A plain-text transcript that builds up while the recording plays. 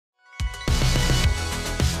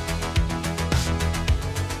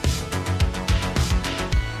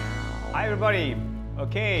everybody.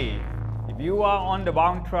 Okay, if you are on the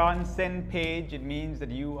WOWTuesday page, it means that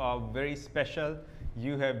you are very special.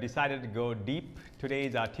 You have decided to go deep. Today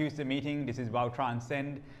is our Tuesday meeting. This is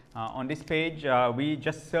WOWTuesday. On this page, we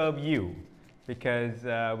just serve you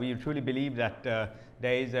because we truly believe that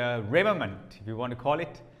there is a remnant, if you want to call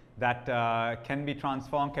it, that can be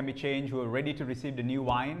transformed, can be changed, who are ready to receive the new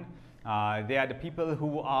wine. They are the people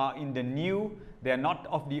who are in the new. They are not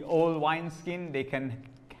of the old wineskin. They can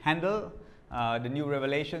handle the new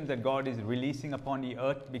revelations that God is releasing upon the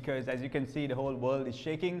earth, because as you can see, the whole world is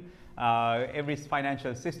shaking. Every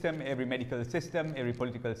financial system, every medical system, every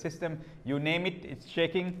political system, you name it, it's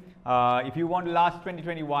shaking. If you want to last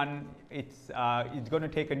 2021, it's going to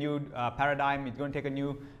take a new paradigm. It's going to take a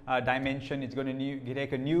new dimension. It's going to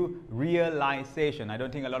take a new realization. I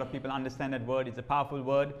don't think a lot of people understand that word. It's a powerful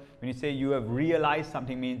word. When you say you have realized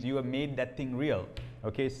something, means you have made that thing real.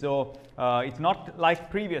 Okay, so it's not like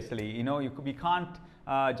previously. You know, we can't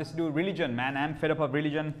just do religion, man. I'm fed up of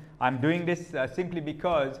religion. I'm doing this simply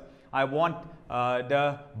because I want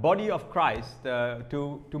the body of Christ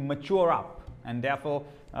to mature up, and therefore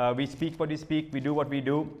we speak what we speak, we do what we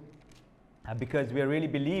do, because we are really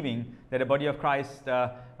believing that the body of Christ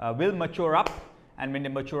will mature up, and when they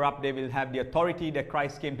mature up, they will have the authority that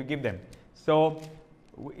Christ came to give them. So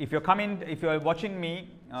if you're watching me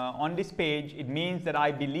on this page, it means that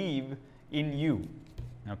I believe in you.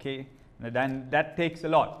 Okay, then that takes a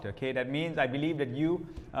lot. Okay, that means I believe that you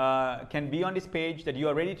can be on this page, that you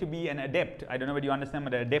are ready to be an adept. I don't know whether you understand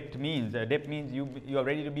what adept means. Adept means you are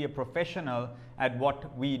ready to be a professional at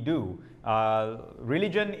what we do.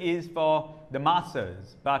 Religion is for the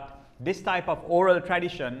masses, but this type of oral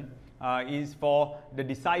tradition is for the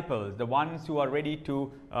disciples, the ones who are ready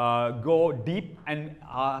to go deep and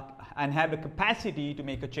have the capacity to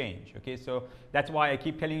make a change. Okay, so that's why I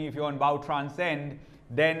keep telling you, if you're on WOWTuesday,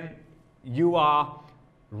 then you are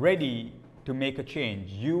ready to make a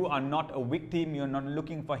change. You are not a victim. You're not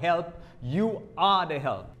looking for help. You are the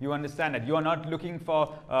help. You understand that? You are not looking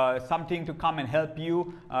for something to come and help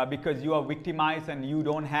you because you are victimized and you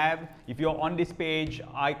don't have. If you're on this page,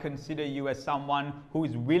 I consider you as someone who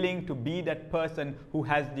is willing to be that person who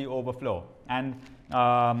has the overflow. And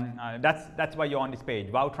that's why you're on this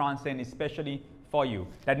page. WOWTuesday is especially for you.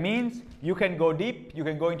 That means you can go deep, you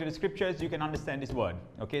can go into the scriptures, you can understand this word.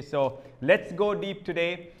 Okay, so let's go deep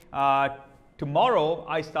today. Tomorrow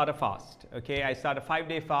I start a fast. Okay, I start a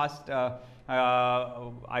 5-day fast.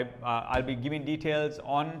 I'll be giving details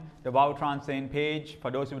on the WOWTuesday page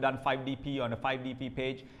for those who've done 5DP on the 5DP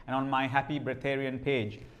page, and on my Happy Breatharian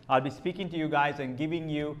page. I'll be speaking to you guys and giving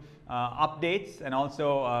you updates, and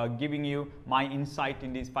also giving you my insight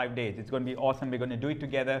in these 5 days. It's going to be awesome. We're going to do it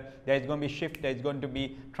together. There's going to be shift. There's going to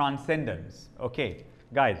be transcendence. Okay,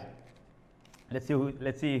 guys, let's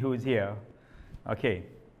see who's here. Okay,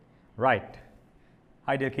 right.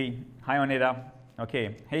 Hi, Dilki. Hi, Oneda.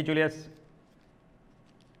 Okay. Hey, Julius.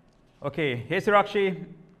 Okay. Hey, Sirakshi.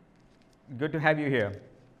 Good to have you here.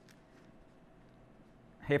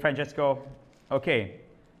 Hey, Francesco. Okay.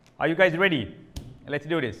 Are you guys ready? Let's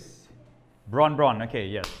do this. Bron. Okay,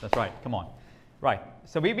 yes, that's right. Come on. Right.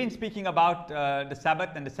 So we've been speaking about the Sabbath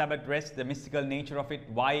and the Sabbath rest, the mystical nature of it,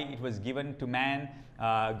 why it was given to man.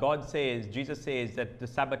 God says, Jesus says that the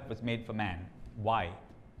Sabbath was made for man. Why?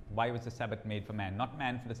 Why was the Sabbath made for man? Not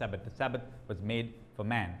man for the Sabbath. The Sabbath was made for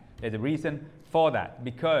man. There's a reason for that,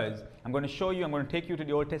 because I'm going to show you, I'm going to take you to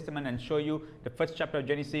the Old Testament and show you the first chapter of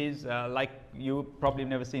Genesis like you probably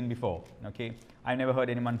never seen before. Okay, I've never heard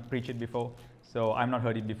anyone preach it before, so I've not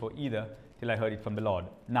heard it before either till I heard it from the Lord.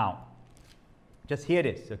 Now, just hear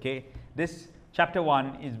this, okay? This chapter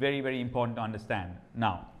 1 is very, very important to understand.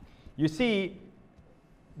 Now, you see,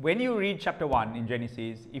 when you read chapter 1 in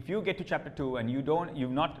Genesis, if you get to chapter 2 and you're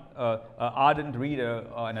not an ardent reader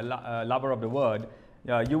and a lover of the word,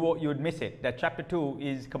 you would miss it. That chapter 2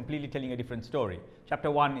 is completely telling a different story. Chapter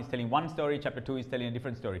 1 is telling one story, chapter 2 is telling a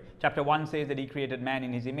different story. Chapter 1 says that he created man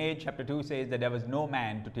in his image, chapter 2 says that there was no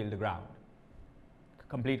man to till the ground.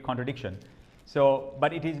 Complete contradiction. So,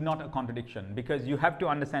 but it is not a contradiction, because you have to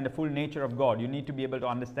understand the full nature of God. You need to be able to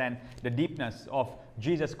understand the deepness of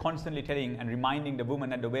Jesus constantly telling and reminding the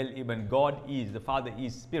woman at the well, even God is, the Father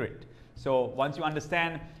is spirit. So once you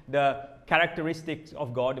understand the characteristics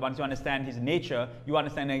of God, once you understand his nature, you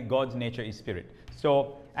understand that God's nature is spirit.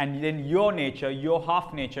 So, and then your nature, your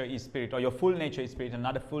half nature is spirit, or your full nature is spirit,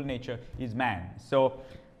 another full nature is man. So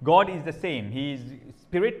God is the same. He is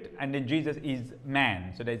spirit, and then Jesus is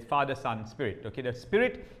man. So there is Father, Son, Spirit. Okay, the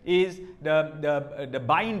Spirit is the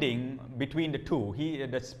binding between the two.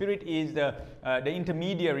 The Spirit is the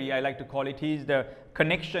intermediary, I like to call it. He is the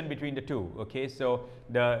connection between the two. Okay, so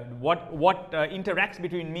what interacts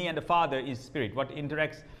between me and the Father is Spirit. What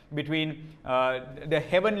interacts between the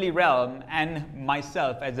heavenly realm and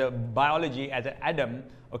myself as a biology, as an Adam,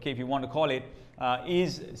 okay, if you want to call it,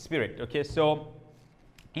 is Spirit. Okay, so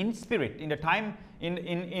in Spirit, in the time,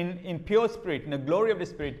 in pure Spirit, in the glory of the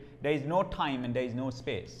Spirit, there is no time and there is no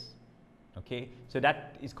space. Okay, so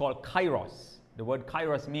that is called kairos. The word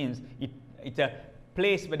kairos means it's a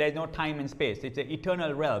place where there is no time and space. It's an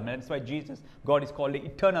eternal realm, and that's why God is called the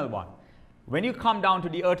Eternal One. When you come down to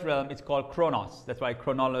the earth realm, it's called chronos. That's why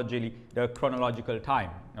the chronological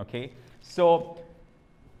time. Okay, so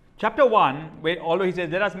chapter 1, where although he says,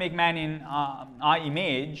 let us make man in our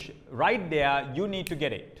image, right there you need to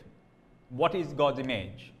get it. What is God's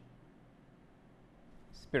image?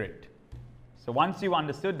 Spirit. So once you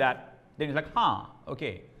understood that, then it's like,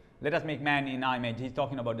 okay, let us make man in our image. He's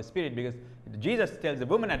talking about the Spirit, because Jesus tells the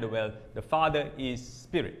woman at the well, the Father is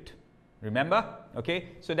Spirit. Remember? Okay,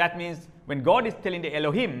 so that means when God is telling the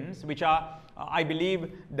Elohims, which are, I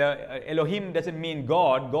believe the Elohim doesn't mean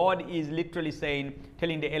God. God is literally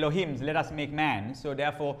telling the Elohims, let us make man. So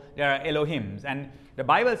therefore there are Elohims. And the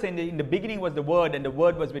Bible saying that in the beginning was the Word, and the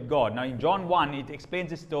Word was with God. Now in John 1, it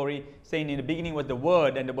explains this story saying in the beginning was the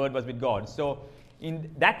Word, and the Word was with God. So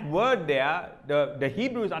in that word there, the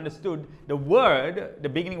Hebrews understood the Word, the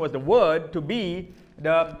beginning was the Word, to be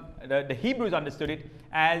the Hebrews understood it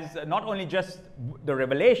as not only just the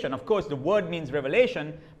revelation. Of course, the word means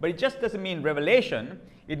revelation, but it just doesn't mean revelation.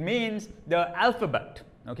 It means the alphabet.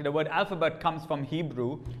 Okay, the word alphabet comes from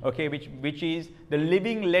Hebrew, okay, which is the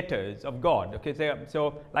living letters of God. Okay,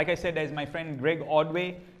 so like I said, there's my friend Greg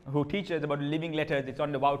Ordway, who teaches about living letters. It's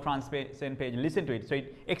on the WOWTuesday page. Listen to it. So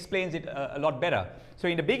it explains it a lot better. So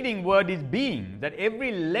in the beginning, word is being. That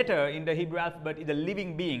every letter in the Hebrew alphabet is a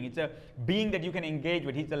living being. It's a being that you can engage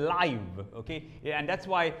with. He's alive. Okay, and that's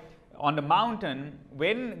why on the mountain,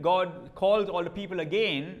 when God calls all the people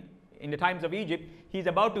again in the times of Egypt, He's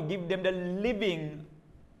about to give them the living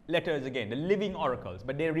letters again, the living oracles.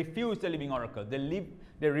 But they refuse the living oracles.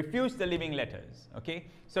 They refuse the living letters. Okay,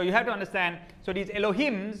 so you have to understand. So these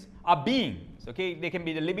Elohims are beings. Okay, they can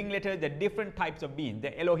be the living letters. They're different types of beings.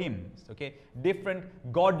 They're Elohims. Okay, different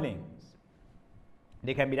godlings.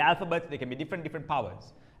 They can be the alphabets. They can be different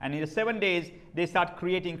powers. And in the 7 days, they start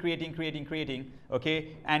creating.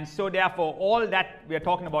 Okay, and so therefore, all that we are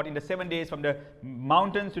talking about in the 7 days, from the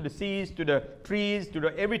mountains to the seas to the trees to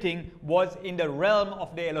the everything, was in the realm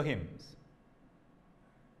of the Elohims.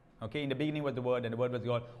 Okay, in the beginning was the Word, and the Word was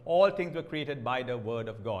God. All things were created by the Word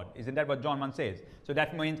of God. Isn't that what John 1 says? So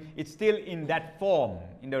that means it's still in that form,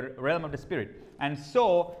 in the realm of the Spirit. And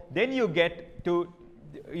so then you get to,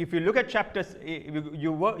 if you look at chapters,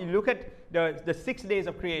 you look at the 6 days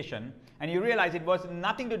of creation, and you realize it was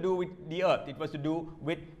nothing to do with the earth. It was to do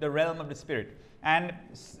with the realm of the Spirit. And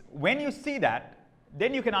when you see that,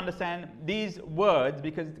 then you can understand these words,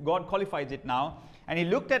 because God qualifies it now. And He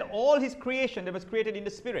looked at all His creation that was created in the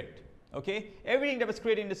Spirit. Okay, everything that was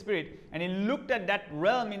created in the Spirit, and He looked at that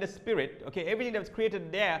realm in the Spirit. Okay, everything that was created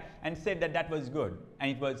there, and said that was good,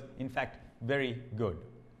 and it was in fact very good.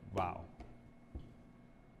 Wow.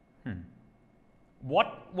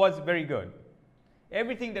 What was very good?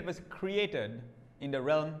 Everything that was created in the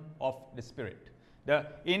realm of the Spirit.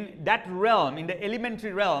 In that realm, in the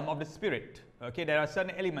elementary realm of the Spirit, okay, there are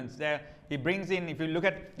certain elements there. He brings in, if you look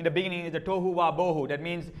at in the beginning, is the tohu wa bohu. That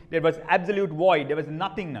means there was absolute void. There was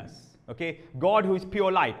nothingness. Okay, God, who is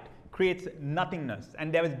pure light, creates nothingness,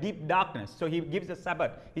 and there was deep darkness. So He gives the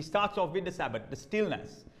Sabbath. He starts off with the Sabbath, the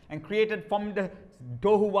stillness, and created from the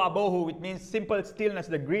tohu wa bohu, which means simple stillness,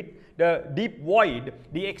 the deep void,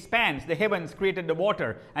 the expanse, the heavens created the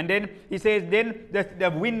water. And then He says, then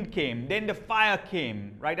the wind came, then the fire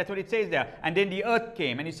came, right? That's what it says there. And then the earth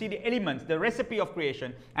came, and you see the elements, the recipe of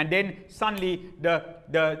creation. And then suddenly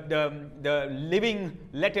the living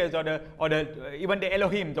letters, or even the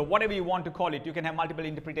Elohim, or whatever you want to call it. You can have multiple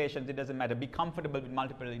interpretations. It doesn't matter. Be comfortable with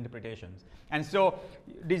multiple interpretations. And so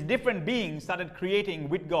these different beings started creating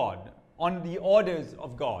with God on the orders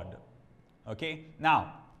of God. Okay,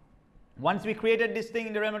 now once we created this thing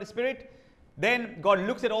in the realm of the Spirit, then God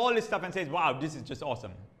looks at all this stuff and says, wow, this is just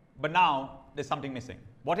awesome. But now there's something missing.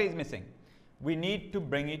 What is missing? We need to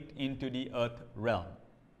bring it into the earth realm.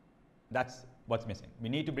 That's what's missing. We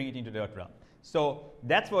need to bring it into the earth realm. So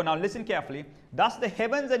that's what, now listen carefully. Thus the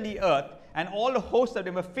heavens and the earth and all the hosts of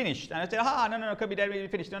them were finished. And I say, no, Kirby, that will be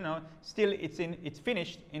finished. No. Still, it's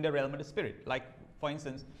finished in the realm of the spirit. Like, for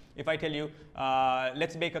instance, if I tell you,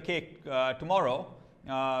 let's bake a cake tomorrow,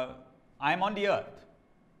 I'm on the earth,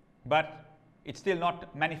 but it's still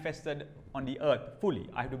not manifested on the earth fully.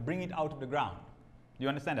 I have to bring it out of the ground. Do you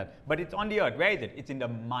understand that? But it's on the earth. Where is it? It's in the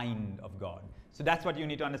mind of God. So that's what you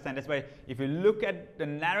need to understand. That's why if you look at the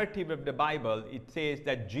narrative of the Bible, it says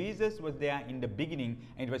that Jesus was there in the beginning,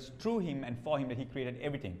 and it was through him and for him that he created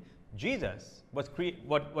everything. Jesus was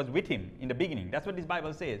with him in the beginning. That's what this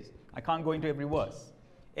Bible says. I can't go into every verse.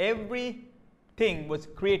 Everything was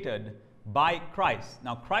created by Christ.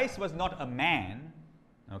 Now, Christ was not a man.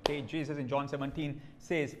 Okay, Jesus in John 17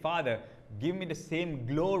 says, Father, give me the same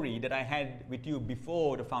glory that I had with you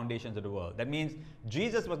before the foundations of the world. That means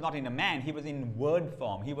Jesus was not in a man. He was in word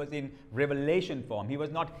form. He was in revelation form. He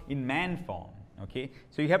was not in man form. Okay,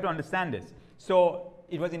 so you have to understand this. So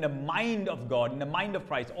it was in the mind of God, in the mind of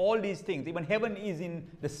Christ. All these things, even heaven is in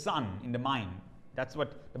the Son, in the mind. That's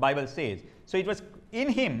what the Bible says. So it was in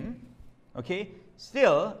him, okay,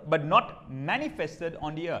 still, but not manifested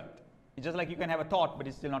on the earth. It's just like you can have a thought, but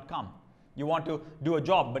it's still not come. You want to do a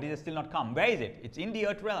job, but it has still not come. Where is it? It's in the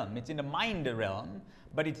earth realm. It's in the mind realm,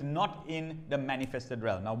 but it's not in the manifested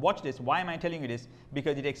realm. Now watch this. Why am I telling you this?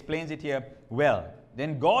 Because it explains it here well.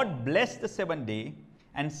 Then God blessed the seventh day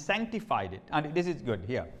and sanctified it. And this is good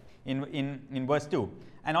here in verse 2.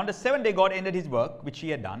 And on the seventh day, God ended his work, which he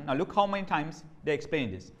had done. Now look how many times they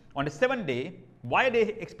explain this. On the seventh day, why are they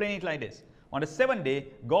explaining it like this? On the seventh day,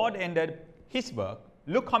 God ended his work.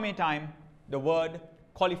 Look how many times the word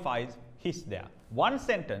qualifies his there. One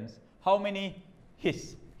sentence, how many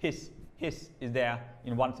his is there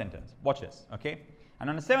in one sentence? Watch this, okay? And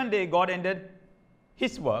on the seventh day, God ended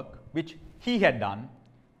his work, which he had done,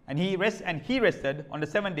 and he rested on the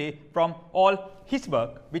seventh day from all his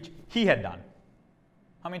work, which he had done.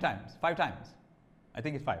 How many times? 5 times. I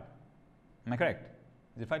think it's 5. Am I correct?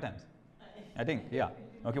 Is it 5 times? I think, yeah.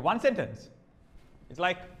 Okay, one sentence. It's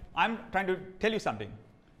like I'm trying to tell you something.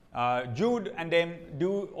 Jude and them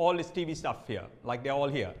do all this TV stuff here, like they're all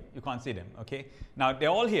here. You can't see them, okay? Now, they're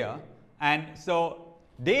all here, and so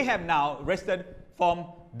they have now rested from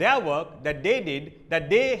their work that they did, that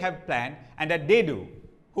they have planned, and that they do.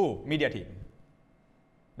 Who? Media team.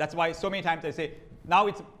 That's why so many times they say, now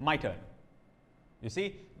it's my turn. You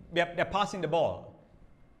see? They're passing the ball.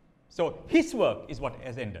 So his work is what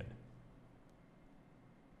has ended.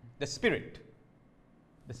 The Spirit.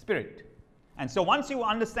 The Spirit. And so once you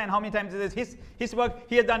understand how many times it is his work,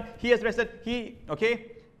 he has done, he has rested,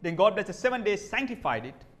 okay, then God blessed the 7 days, sanctified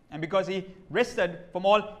it, and because he rested from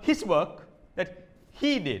all his work that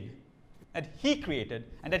he did, that he created,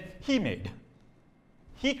 and that he made.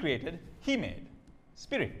 He created, he made.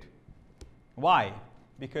 Spirit. Why?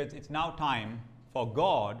 Because it's now time for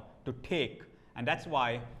God to take, and that's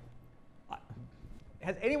why,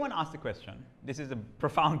 has anyone asked the question? This is a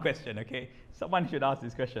profound question, okay? Someone should ask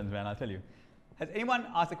these questions, man, I'll tell you. Has anyone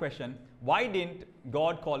asked the question, why didn't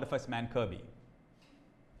God call the first man Kirby?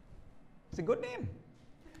 It's a good name.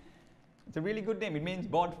 It's a really good name. It means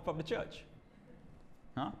God from the church.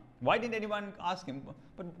 Huh? Why didn't anyone ask him,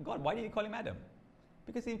 but God, why did you call him Adam?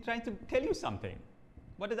 Because he's trying to tell you something.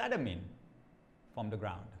 What does Adam mean? From the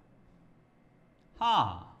ground.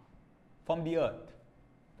 From the earth,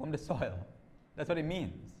 from the soil. That's what it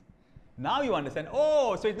means. Now you understand,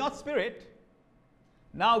 oh, so it's not spirit.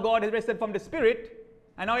 Now God has rested from the Spirit,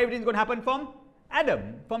 and now everything's going to happen from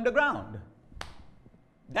Adam, from the ground.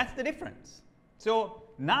 That's the difference. So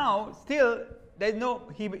now still there's no,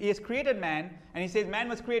 he has created man, and he says man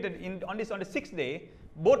was created on the 6th day,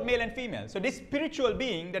 both male and female. So this spiritual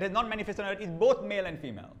being that has not manifested on earth is both male and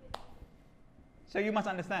female. So you must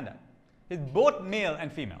understand that. It's both male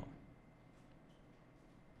and female.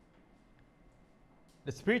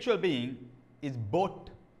 The spiritual being is both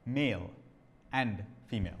male and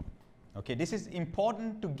female. Okay, this is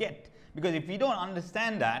important to get, because if we don't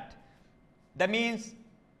understand that, that means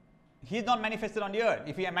he's not manifested on the earth.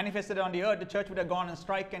 If he had manifested on the earth, the church would have gone on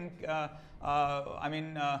strike and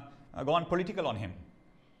gone political on him.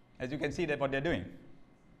 As you can see that what they're doing.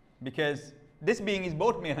 Because this being is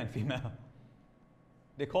both male and female.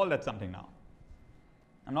 They call that something now.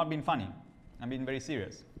 I'm not being funny. I'm being very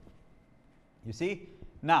serious. You see?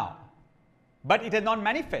 Now, but it has not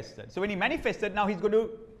manifested. So when he manifested, now he's going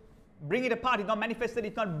to bring it apart. It's not manifested.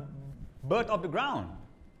 It's not birth of the ground.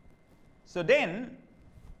 So then,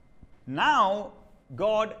 now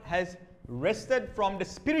God has rested from the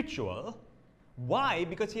spiritual. Why?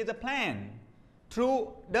 Because he has a plan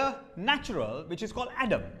through the natural, which is called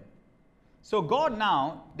Adam. So God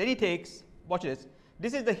now, then he takes, watch this,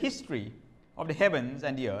 this is the history of the heavens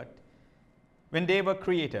and the earth when they were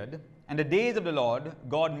created. And the days of the Lord,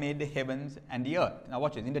 God made the heavens and the earth. Now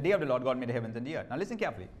watch this. In the day of the Lord, God made the heavens and the earth. Now listen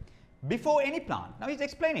carefully. Before any plant. Now he's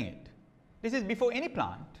explaining it. This is before any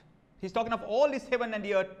plant. He's talking of all this heaven and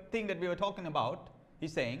the earth thing that we were talking about.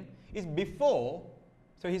 He's saying is before.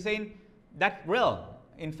 So he's saying that realm.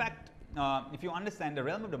 In fact, if you understand the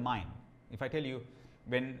realm of the mind, if I tell you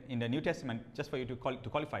when in the New Testament, just for you to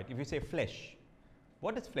qualify it, if you say flesh,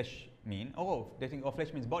 what does flesh mean? Oh, they think, oh,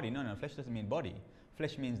 flesh means body. No, no, flesh doesn't mean body.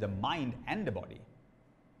 Flesh means the mind and the body.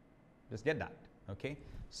 Just get that, okay?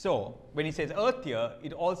 So, when he says earth here,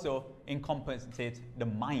 it also encompasses the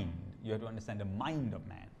mind. You have to understand the mind of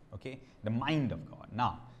man, okay? The mind of God.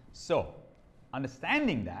 Now, so,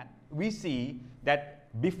 understanding that, we see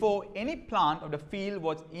that before any plant of the field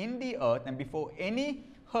was in the earth and before any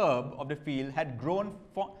herb of the field had grown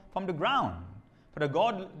from the ground, for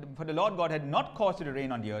the Lord God had not caused it to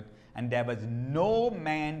rain on the earth, and there was no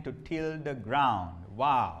man to till the ground.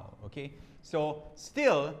 Wow, okay. So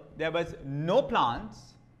still there was no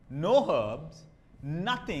plants, no herbs,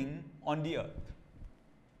 nothing on the earth.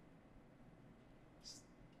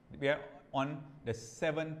 We are on the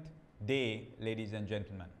 7th day, ladies and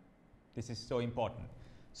gentlemen. This is so important.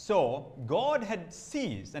 So God had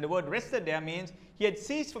ceased, and the word rested there means he had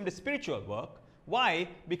ceased from the spiritual work. Why?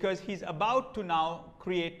 Because he's about to now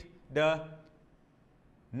create the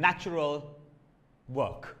natural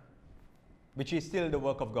work, which is still the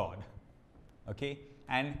work of God. Okay?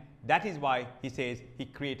 And that is why he says he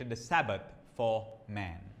created the Sabbath for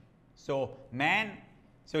man. So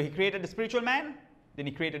he created the spiritual man, then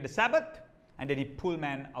he created the Sabbath, and then he pulled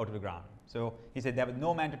man out of the ground. So he said there was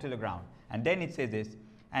no man to till the ground. And then it says this,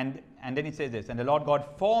 and then it says this, and the Lord God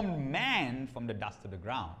formed man from the dust of the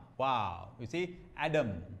ground. Wow. You see,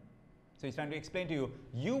 Adam. So he's trying to explain to you,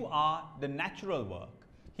 you are the natural work.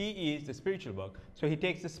 He is the spiritual work. So he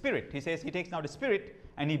takes the spirit. He says he takes now the spirit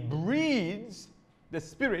and he breathes the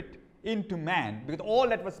spirit into man, because all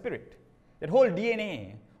that was spirit. That whole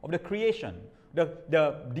DNA of the creation, the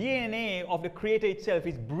DNA of the creator itself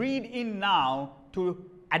is breathed in now to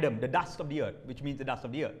Adam, the dust of the earth, which means the dust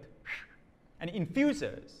of the earth. And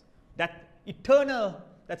infuses that eternal,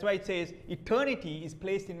 that's why it says eternity is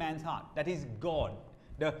placed in man's heart. That is God.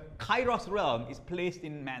 The Kairos realm is placed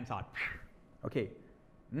in man's heart. Okay.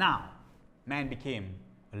 Now, man became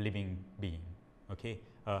a living being. Okay.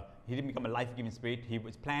 He didn't become a life-giving spirit. He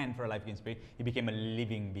was planned for a life-giving spirit. He became a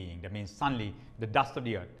living being. That means suddenly the dust of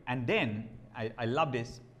the earth. And then, I love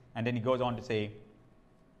this. And then he goes on to say,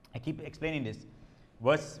 I keep explaining this.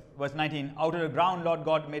 Verse 19, out of the ground, Lord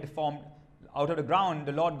God made a form. Out of the ground,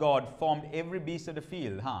 the Lord God formed every beast of the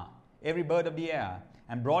field, every bird of the air,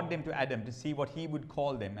 and brought them to Adam to see what he would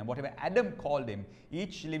call them. And whatever Adam called them,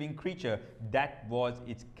 each living creature, that was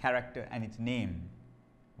its character and its name.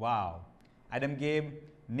 Wow. Adam gave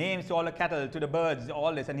names to all the cattle, to the birds,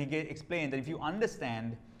 all this. And he explained that if you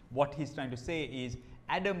understand what he's trying to say is,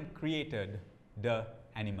 Adam created the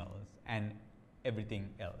animals and everything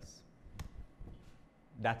else.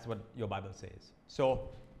 That's what your Bible says. So,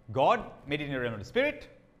 God made it in the realm of the spirit,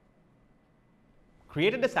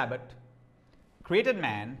 created the Sabbath, created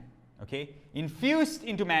man, okay, infused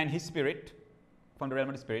into man his spirit from the realm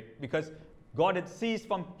of the spirit, because God had ceased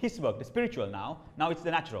from his work, the spiritual now it's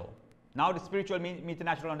the natural. Now the spiritual meets the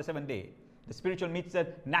natural on the 7th day. The spiritual meets the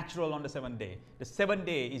natural on the 7th day. The 7th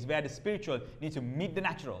day is where the spiritual needs to meet the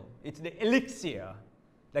natural. It's the elixir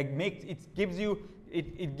that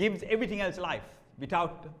it gives everything else life.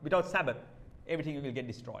 Without Sabbath, everything will get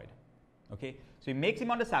destroyed. Okay? So he makes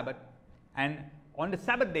him on the Sabbath, and on the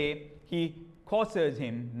Sabbath day, he causes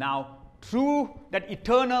him now, through that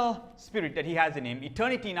eternal spirit that he has in him,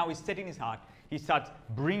 eternity now is set in his heart, he starts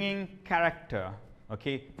bringing character,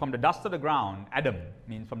 okay, from the dust of the ground. Adam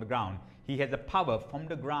means from the ground. He has the power from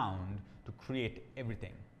the ground to create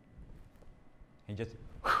everything. He just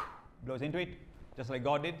blows into it, just like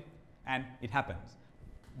God did, and it happens.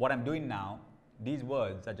 What I'm doing now, these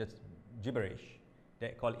words are just gibberish.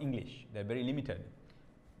 They're called English. They're very limited.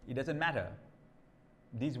 It doesn't matter.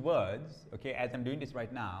 These words, okay, as I'm doing this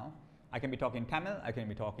right now, I can be talking Tamil, I can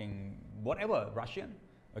be talking whatever, Russian,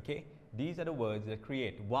 okay. These are the words that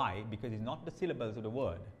create. Why? Because it's not the syllables of the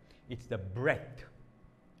word. It's the breath.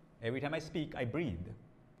 Every time I speak, I breathe.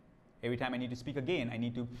 Every time I need to speak again, I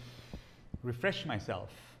need to refresh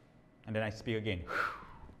myself. And then I speak again.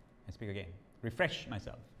 I speak again. Refresh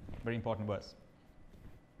myself. Very important verse.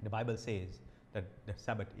 The Bible says that the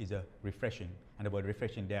Sabbath is a refreshing, and the word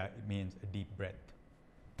refreshing there, it means a deep breath.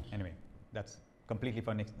 Anyway, that's completely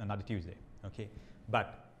for another Tuesday, okay?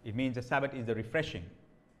 But It means the Sabbath is the refreshing.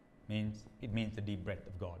 It means the deep breath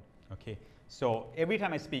of God. Okay. So every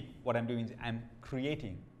time I speak, what I'm doing is I'm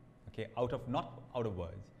creating, okay, not out of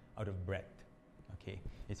words, out of breath. Okay.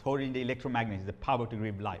 It's holding the electromagnets, the power to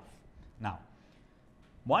give life. Now,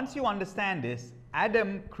 once you understand this,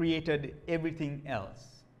 Adam created everything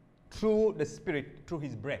else through the Spirit, through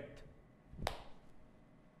his breath.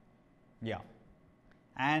 Yeah.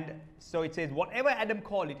 And so it says, whatever Adam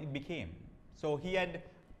called it, it became. So he had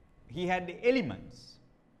the elements: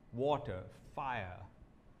 water, fire,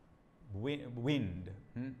 wind,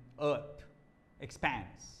 earth,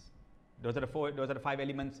 expanse. Those are the 5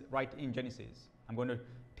 elements right in Genesis. I'm going to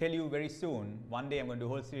tell you very soon. One day I'm going to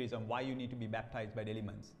do a whole series on why you need to be baptized by the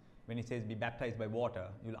elements. When it says be baptized by water,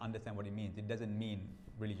 you'll understand what it means. It doesn't mean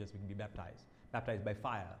really just be baptized. Baptized by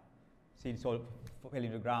fire. Seeds all fell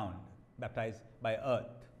into the ground. Baptized by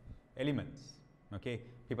earth. Elements. Okay?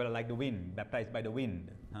 People are like the wind. Baptized by the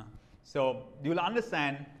wind. So you'll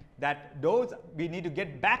understand that we need to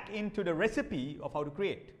get back into the recipe of how to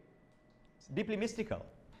create. It's deeply mystical.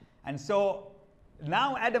 And so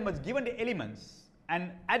now Adam was given the elements,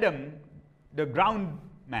 and Adam, the ground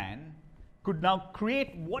man, could now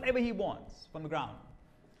create whatever he wants from the ground.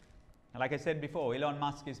 And like I said before, Elon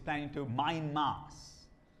Musk is planning to mine Mars.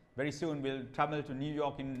 Very soon we'll travel to New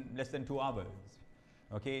York in less than 2 hours.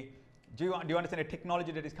 Okay? Do you understand the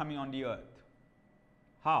technology that is coming on the earth?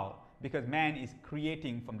 How? Because man is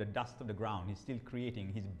creating from the dust of the ground. He's still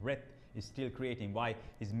creating. His breath is still creating. Why?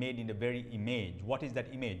 He's made in the very image. What is that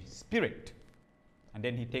image? Spirit. And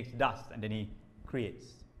then he takes dust and then he creates.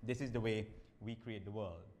 This is the way we create the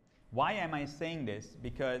world. Why am I saying this?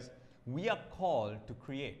 Because we are called to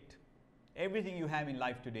create. Everything you have in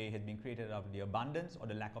life today has been created out of the abundance or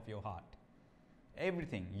the lack of your heart.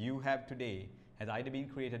 Everything you have today has either been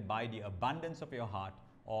created by the abundance of your heart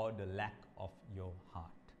or the lack of your heart.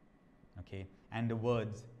 Okay, and the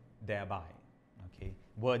words thereby. Okay,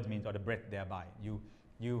 words means, or the breath thereby.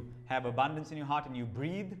 You have abundance in your heart and you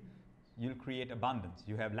breathe, you'll create abundance.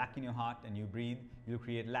 You have lack in your heart and you breathe, you'll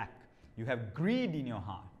create lack. You have greed in your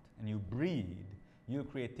heart and you breathe, you'll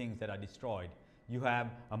create things that are destroyed. You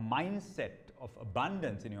have a mindset of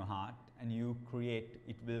abundance in your heart and you create,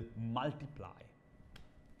 it will multiply.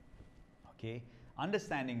 Okay,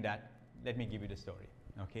 understanding that, let me give you the story.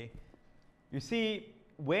 Okay, you see,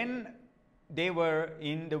 when they were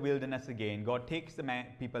in the wilderness again, God takes the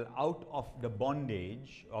people out of the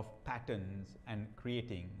bondage of patterns and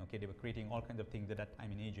creating. Okay, they were creating all kinds of things at that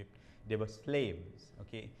time in Egypt. They were slaves.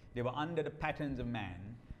 Okay, they were under the patterns of man,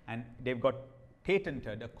 and they've got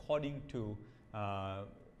patented according to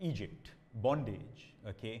Egypt bondage.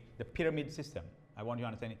 Okay, the pyramid system. I want you to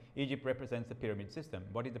understand, Egypt represents the pyramid system.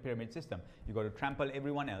 What is the pyramid system? You got to trample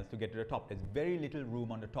everyone else to get to the top. There's very little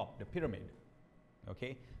room on the top, the pyramid.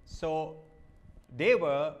 Okay, so they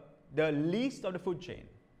were the least of the food chain.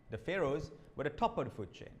 The pharaohs were the top of the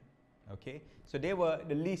food chain. Okay, so they were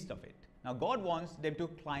the least of it. Now God wants them to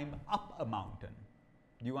climb up a mountain.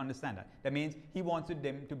 Do you understand that? That means he wanted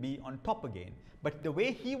them to be on top again. But the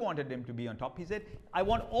way he wanted them to be on top, he said, I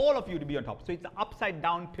want all of you to be on top. So it's an upside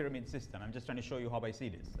down pyramid system. I'm just trying to show you how I see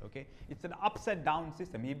this. Okay, it's an upside down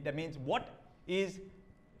system. That means what is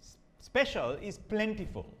special is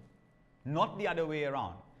plentiful, not the other way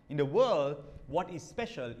around. In the world, what is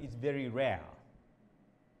special is very rare.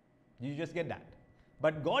 You just get that.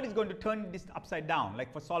 But God is going to turn this upside down.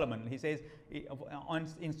 Like for Solomon, he says,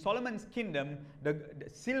 in Solomon's kingdom, the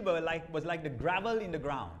silver was like the gravel in the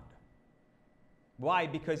ground. Why?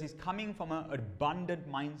 Because he's coming from an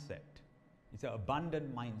abundant mindset. It's an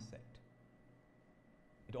abundant mindset.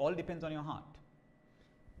 It all depends on your heart.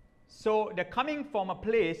 So they're coming from a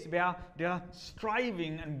place where they are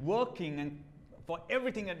striving and working and for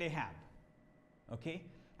everything that they have. Okay?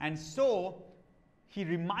 And so he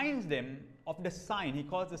reminds them of the sign. He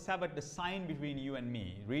calls the Sabbath the sign between you and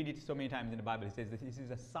me. Read it so many times in the Bible. He says this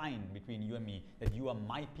is a sign between you and me, that you are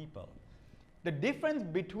my people. The difference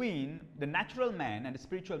between the natural man and the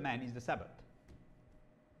spiritual man is the Sabbath.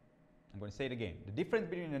 I'm going to say it again. The difference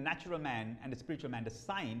between the natural man and the spiritual man, the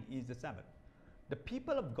sign is the Sabbath. The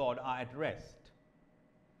people of God are at rest.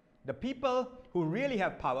 The people who really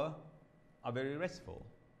have power are very restful.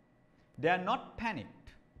 They are not panicked.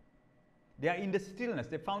 They are in the stillness.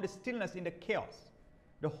 They found a stillness in the chaos.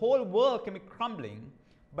 The whole world can be crumbling,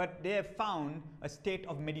 but they have found a state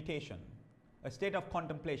of meditation, a state of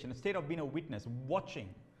contemplation, a state of being a witness, watching.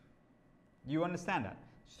 You understand that?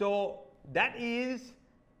 So that is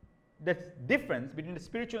the difference between the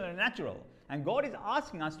spiritual and the natural. And God is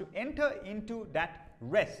asking us to enter into that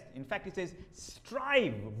rest. In fact, He says,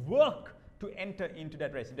 strive, work to enter into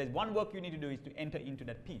that rest. If there's one work you need to do, is to enter into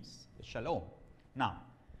that peace, the shalom. Now,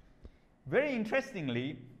 very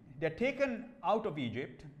interestingly, they're taken out of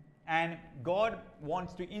Egypt, and God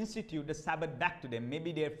wants to institute the Sabbath back to them.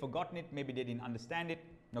 Maybe they had forgotten it, maybe they didn't understand it,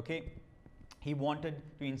 okay? He wanted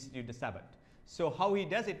to institute the Sabbath. So how he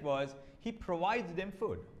does it was, he provides them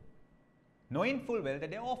food, knowing full well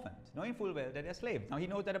that they're orphans, knowing full well that they're slaves. Now he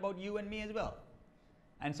knows that about you and me as well.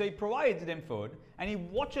 And so he provides them food, and he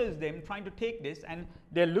watches them trying to take this, and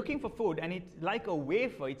they're looking for food, and it's like a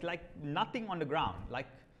wafer, it's like nothing on the ground,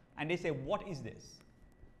 and they say, what is this?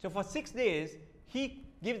 So for 6 days, he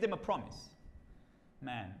gives them a promise.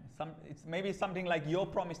 Man, it's maybe something like your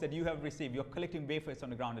promise that you have received. You're collecting wafers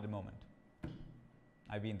on the ground at the moment.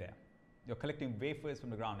 I've been there. You're collecting wafers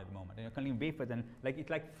from the ground at the moment, and you're collecting wafers, and it's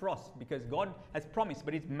like frost, because God has promised,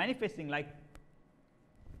 but it's manifesting like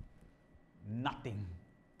nothing.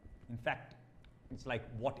 In fact, it's like,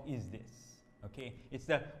 what is this? Okay, it's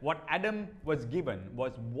what Adam was given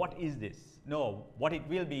was, what is this? No, what it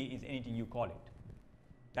will be is anything you call it.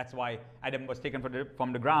 That's why Adam was taken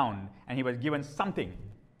from the ground, and he was given something,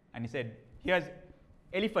 and he said, here's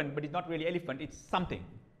elephant, but it's not really elephant, it's something.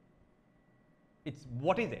 It's,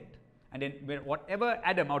 what is it? And then whatever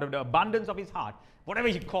Adam, out of the abundance of his heart, whatever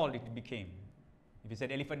he called it, it became. If he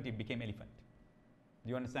said elephant, it became elephant. Do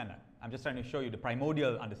you understand that? I'm just trying to show you the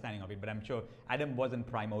primordial understanding of it, but I'm sure Adam wasn't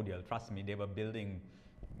primordial. Trust me, they were building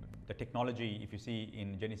the technology, if you see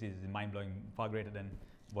in Genesis, is mind-blowing, far greater than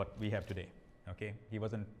what we have today. Okay, he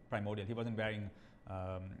wasn't primordial. He wasn't wearing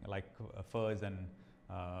furs and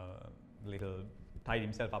tied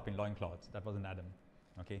himself up in loincloths. That wasn't Adam.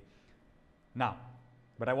 Okay. Now,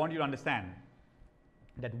 but I want you to understand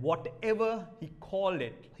that whatever he called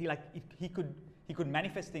it, he could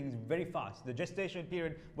manifest things very fast. The gestation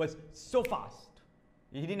period was so fast.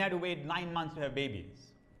 He didn't have to wait 9 months to have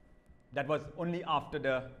babies. That was only after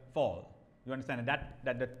the fall. You understand?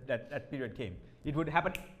 That period came. It would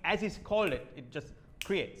happen as he's called it. It just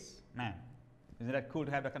creates. Man, isn't that cool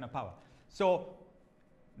to have that kind of power? So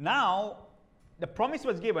now the promise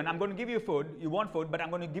was given. I'm going to give you food. You want food, but I'm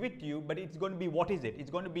going to give it to you. But it's going to be, what is it? It's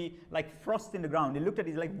going to be like frost in the ground. They looked at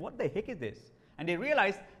it like, what the heck is this? And they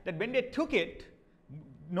realized that when they took it,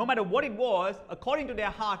 no matter what it was, according to their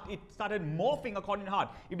heart, it started morphing according to heart.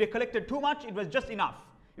 If they collected too much, it was just enough.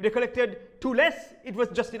 If they collected too less, it was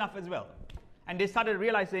just enough as well. And they started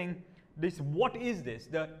realizing this, what is this?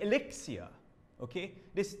 The elixir, okay?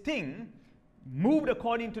 This thing moved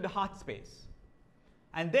according to the heart space.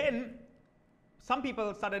 And then some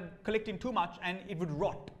people started collecting too much and it would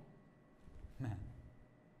rot. Man,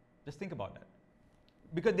 just think about that.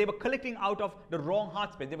 Because they were collecting out of the wrong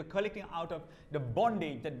heart space. They were collecting out of the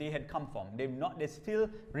bondage that they had come from. They still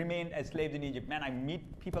remained as slaves in Egypt. Man, I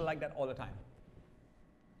meet people like that all the time.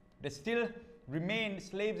 They still remained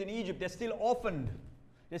slaves in Egypt. They're still orphaned.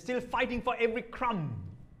 They're still fighting for every crumb.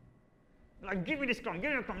 Like, give me this crumb,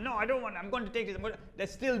 give me the crumb. No, I don't want it. I'm going to take this. They're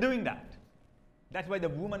still doing that. That's why the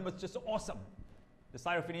woman was just awesome. The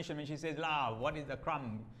Syrophoenician, when she says, what is the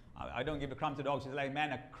crumb? I don't give the crumb to dogs. She's like,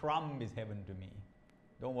 man, a crumb is heaven to me.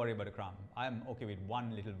 Don't worry about the crumb. I'm okay with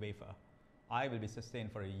one little wafer. I will be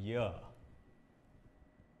sustained for a year.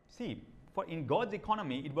 See, in God's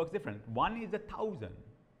economy, it works different. 1 is 1,000.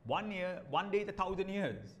 1 day is 1,000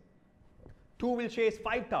 years. 2 will chase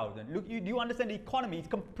 5,000. Look, do you understand the economy? It's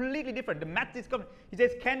completely different. The math is completely. He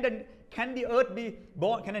says, can the earth be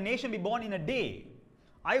born? Can a nation be born in a day?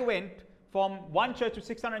 I went from 1 church to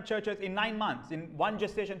 600 churches in 9 months, in one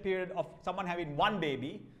gestation period of someone having 1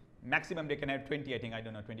 baby. Maximum they can have 20, I think. I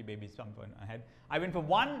don't know, 20 babies some point ahead. I went from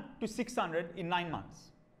 1 to 600 in 9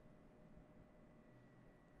 months.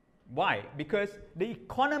 Why? Because the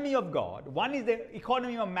economy of God, one is the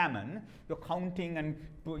economy of mammon. You're counting and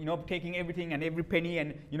taking everything and every penny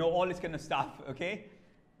and all this kind of stuff, okay?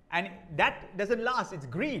 And that doesn't last. It's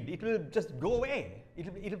greed. It will just go away.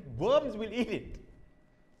 Worms will eat it.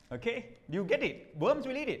 Okay? You get it? Worms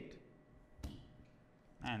will eat it.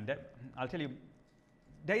 And I'll tell you,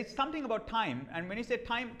 there is something about time, and when you say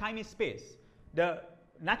time, time is space. The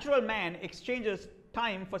natural man exchanges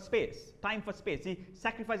time for space. Time for space. He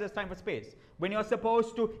sacrifices time for space. When you're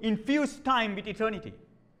supposed to infuse time with eternity.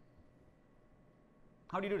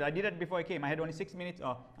 How do you do that? I did that before I came. I had only 6 minutes.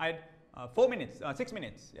 I had 4 minutes. 6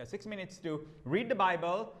 minutes. Yeah, 6 minits to read the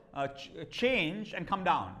Bible, change, and come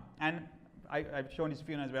down. And I've shown this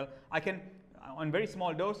to you as well. I can, on very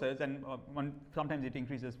small doses, and sometimes it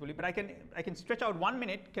increases fully, but I can stretch out 1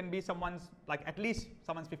 minute can be someone's, like at least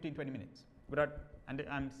someone's 15, 20 minutes.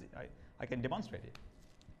 I can demonstrate it.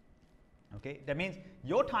 Okay, that means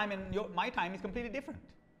your time and my time is completely different.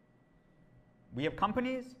 We have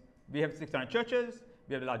companies, We have 600 churches.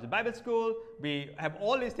 We have the largest Bible school. We have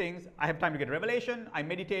all these things. I have time to get revelation. I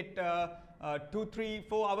meditate 2, 3,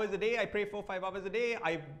 4 hours a day. I pray 4, 5 hours a day.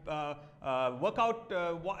 I work out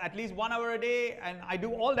at least 1 hour a day, and I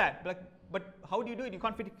do all that. But how do you do it? You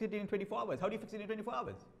can't fix it in 24 hours. How do you fix it in 24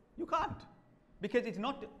 hours? You can't, because it's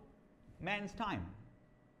not man's time.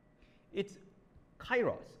 It's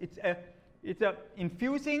kairos. It's a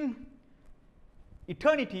infusing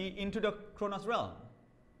eternity into the chronos realm.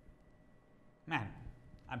 Man,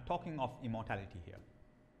 I'm talking of immortality here.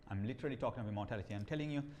 I'm literally talking of immortality. I'm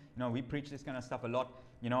telling you, we preach this kind of stuff a lot,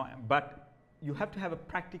 but you have to have a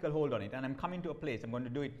practical hold on it. And I'm coming to a place, I'm going to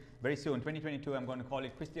do it very soon. 2022, I'm going to call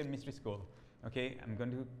it Christian Mystery School. Okay, I'm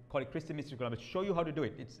going to call it Christian Mystery School. I will show you how to do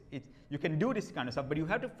it. You can do this kind of stuff, but you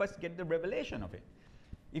have to first get the revelation of it.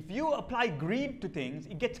 If you apply greed to things,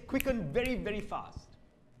 it gets quickened very, very fast.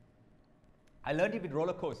 I learned it with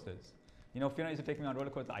roller coasters. Fiona used to take me on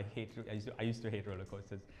roller coasters. I used to hate roller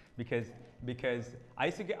coasters because I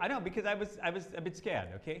used to get, because I was a bit scared,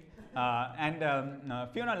 okay?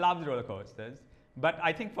 Fiona loves roller coasters, but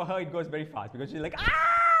I think for her it goes very fast because she's like,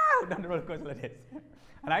 down the roller coaster like this.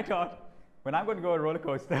 And I thought, when I'm going to go on a roller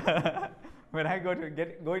coaster, when I go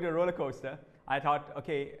to a roller coaster, I thought,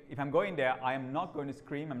 okay, if I'm going there, I am not going to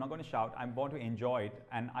scream, I'm not going to shout, I want to enjoy it,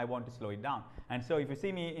 and I want to slow it down. And so if you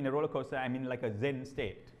see me in a roller coaster, I'm in like a Zen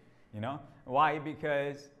state. Why?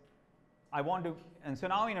 Because I want to, and so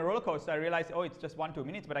now in a roller coaster I realize, it's just 1-2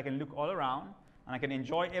 minutes, but I can look all around and I can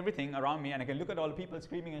enjoy everything around me, and I can look at all the people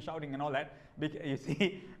screaming and shouting and all that. You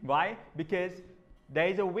see, why? Because there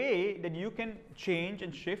is a way that you can change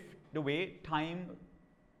and shift the way time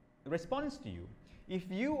responds to you. If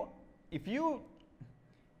you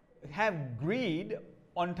have greed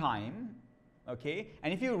on time, okay,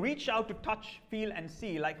 and if you reach out to touch, feel, and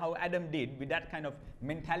see, like how Adam did with that kind of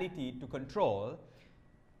mentality to control,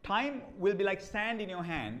 time will be like sand in your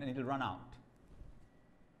hand and it will run out.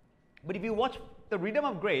 But if you watch the rhythm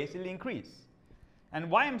of grace, it will increase. And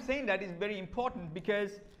why I'm saying that is very important,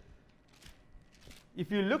 because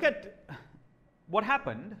if you look at what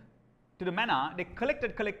happened to the manna, they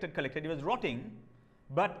collected, it was rotting,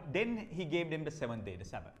 but then he gave them the 7th day, the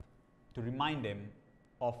Sabbath, to remind them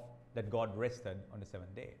of that God rested on the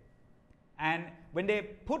 7th day. And when they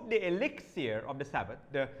put the elixir of the Sabbath,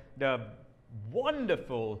 the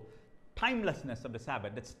wonderful timelessness of the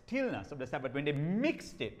Sabbath, the stillness of the Sabbath, when they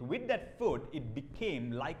mixed it with that food, it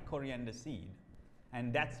became like coriander seed.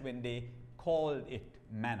 And that's when they called it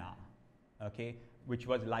manna, okay, which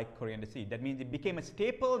was like coriander seed. That means it became a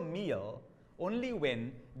staple meal only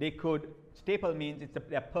when they could. Staple means it's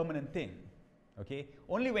a permanent thing, okay,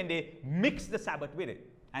 only when they mixed the Sabbath with it.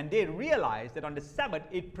 And they realized that on the Sabbath,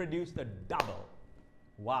 it produced a double.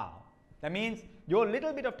 Wow. That means your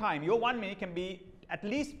little bit of time, your 1 minute can be at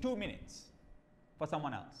least 2 minutes for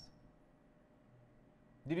someone else.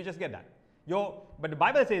 Did you just get that? But the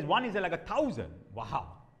Bible says 1 is like 1,000.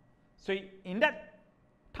 Wow. So in that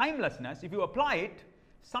timelessness, if you apply it,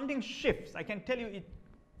 something shifts. I can tell you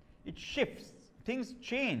it shifts. Things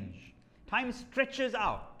change. Time stretches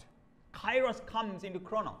out. Kairos comes into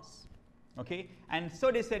chronos. Okay, and so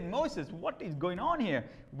they said, Moses, what is going on here?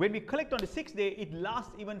 When we collect on the 6th day, it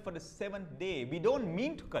lasts even for the 7th day. We don't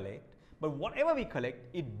mean to collect, but whatever we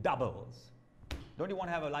collect, it doubles. Don't you want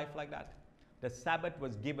to have a life like that? The Sabbath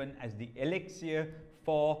was given as the elixir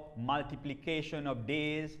for multiplication of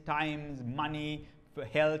days, times, money, for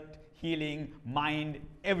health, healing, mind,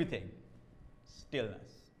 everything.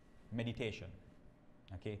 Stillness, meditation.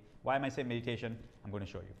 Okay, why am I saying meditation? I'm going to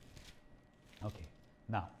show you. Okay,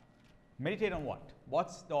 now, meditate on what?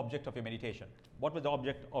 What's the object of your meditation? What was the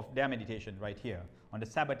object of their meditation right here? On the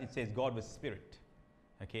Sabbath, it says God was spirit.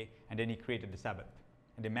 Okay, and then he created the Sabbath.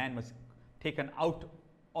 And the man was taken out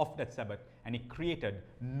of that Sabbath, and he created,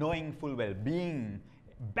 knowing full well, being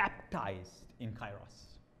baptized in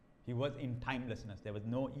Kairos. He was in timelessness. There was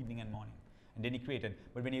no evening and morning. And then he created.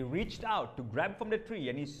 But when he reached out to grab from the tree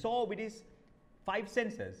and he saw with his 5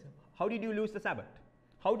 senses, how did you lose the Sabbath?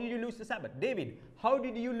 How did you lose the Sabbath? David, how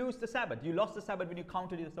did you lose the Sabbath? You lost the Sabbath when you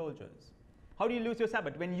counted your soldiers. How did you lose your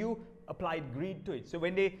Sabbath? When you applied greed to it. So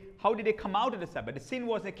how did they come out of the Sabbath? The sin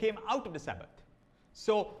was they came out of the Sabbath.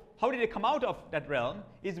 So how did they come out of that realm?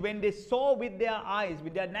 Is when they saw with their eyes,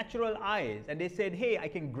 with their natural eyes, and they said, hey, I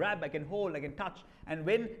can grab, I can hold, I can touch. And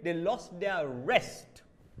when they lost their rest,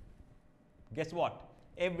 guess what?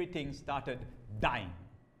 Everything started dying.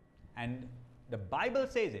 And the Bible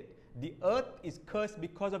says it. The earth is cursed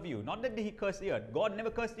because of you. Not that he cursed the earth. God never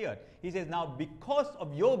cursed the earth. He says, now because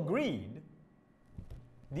of your greed,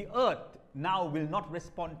 the earth now will not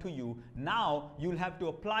respond to you. Now you'll have to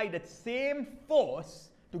apply that same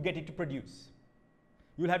force to get it to produce.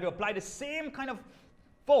 You'll have to apply the same kind of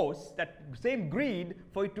force, that same greed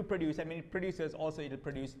for it to produce, and when it produces also it will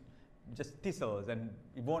produce just thistles, and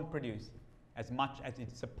it won't produce as much as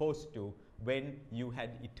it's supposed to when you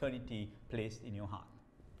had eternity placed in your heart.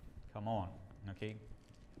 Come on, okay?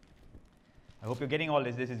 I hope you're getting all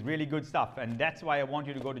this. This is really good stuff, and that's why I want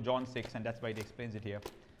you to go to John 6, and that's why it explains it here.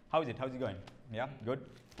 How is it? How's it going? Yeah, good?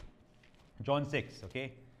 John 6,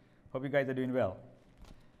 okay? Hope you guys are doing well.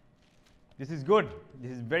 This is good.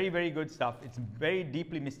 This is very, very good stuff. It's very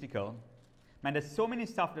deeply mystical. Man, there's so many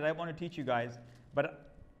stuff that I want to teach you guys,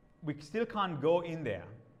 but we still can't go in there.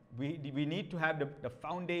 We need to have the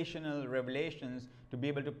foundational revelations to be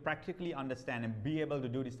able to practically understand and be able to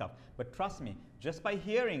do this stuff. But trust me, just by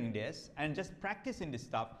hearing this and just practicing this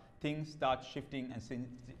stuff, things start shifting and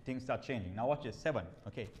things start changing. Now watch this, 7,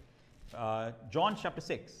 okay. John chapter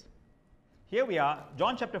 6. Here we are,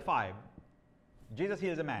 John chapter 5. Jesus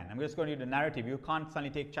heals a man. I'm just going to do the narrative. You can't suddenly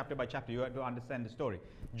take chapter by chapter. You have to understand the story.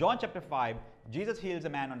 John chapter 5, Jesus heals a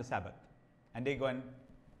man on the Sabbath. And they go and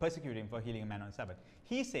persecute him for healing a man on the Sabbath.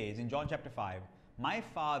 He says in John chapter 5, my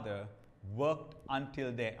Father worked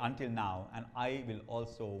until now, and I will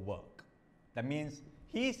also work. That means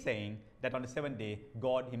he's saying that on the 7th day,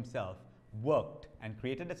 God himself worked and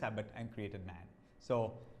created the Sabbath and created man.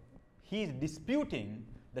 So he's disputing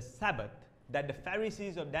the Sabbath that the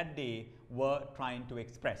Pharisees of that day were trying to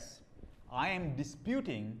express. I am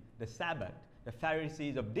disputing the Sabbath the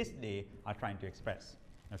Pharisees of this day are trying to express.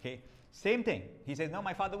 Okay? Same thing. He says, no,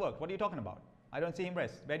 my Father worked. What are you talking about? I don't see him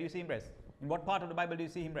rest. Where do you see him rest? In what part of the Bible do you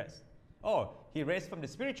see him rest? Oh, he rests from the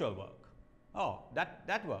spiritual work. Oh,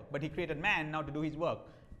 that work. But he created man now to do his work.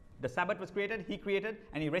 The Sabbath was created, he created,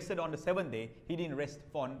 and he rested on the 7th day. He didn't rest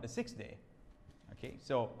on the 6th day. Okay?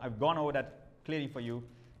 So I've gone over that clearly for you.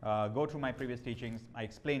 Go through my previous teachings. I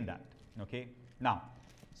explained that. Okay. Now,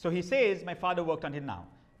 so he says, my Father worked until now.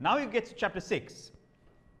 Now he gets to chapter 6.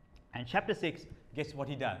 And chapter 6, guess what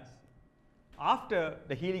he does? After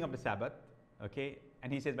the healing of the Sabbath, okay,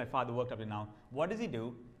 and he says, my Father worked up to now. What does he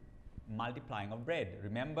do? Multiplying of bread.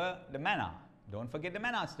 Remember the manna. Don't forget the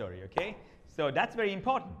manna story, okay? So that's very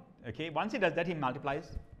important, okay? Once he does that, he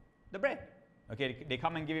multiplies the bread. Okay, they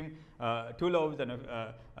come and give him 2 loaves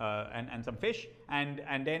and some fish, and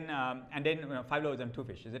then 5 loaves and 2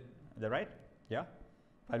 fish. Is that right? Yeah,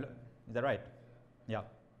 is that right? Yeah,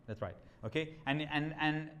 that's right. Okay,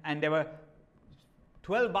 and there were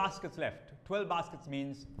 12 baskets left. 12 baskets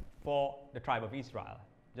means for the tribe of Israel.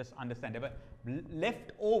 Just understand, they were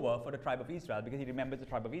left over for the tribe of Israel because he remembers the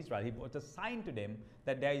tribe of Israel. He was a sign to them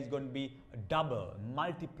that there is going to be a double,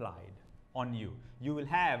 multiplied on you. You will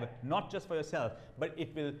have not just for yourself, but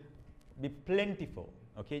it will be plentiful.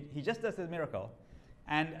 Okay, he just does this miracle,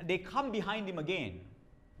 and they come behind him again,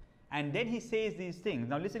 and then he says these things.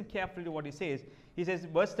 Now listen carefully to what he says. He says,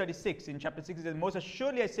 verse 36 in chapter 6, he says, most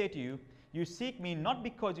assuredly I say to you, you seek me not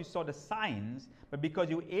because you saw the signs, but because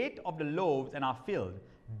you ate of the loaves and are filled.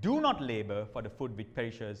 Do not labor for the food which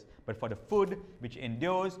perishes, but for the food which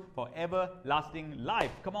endures for everlasting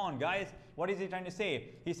life. Come on, guys. What is he trying to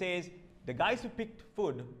say? He says, the guys who picked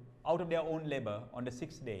food out of their own labor on the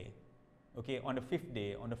 6th day, okay, on the 5th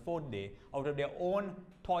day, on the 4th day, out of their own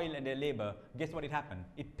toil and their labor, guess what it happened?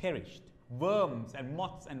 It perished. Worms and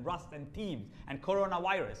moths and rust and thieves and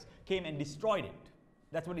coronavirus came and destroyed it.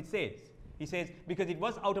 That's what it says. He says, because it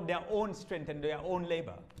was out of their own strength and their own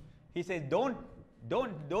labor. He says, don't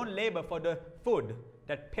labor for the food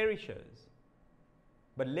that perishes,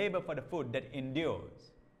 but labor for the food that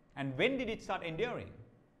endures. And when did it start enduring?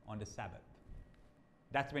 On the Sabbath.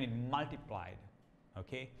 That's when it multiplied.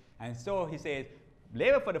 Okay? And so he says,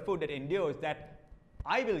 labor for the food that endures, that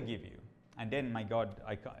I will give you. And then, my God,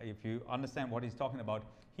 if you understand what he's talking about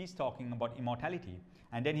immortality.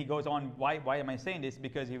 And then he goes on, why am I saying this?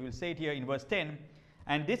 Because he will say it here in verse 10,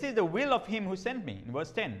 and this is the will of him who sent me, in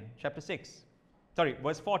verse 10, chapter 6. Sorry,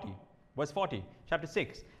 verse 40, chapter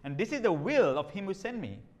 6. And this is the will of him who sent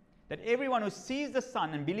me, that everyone who sees the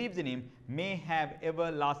Son and believes in him may have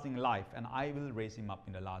everlasting life, and I will raise him up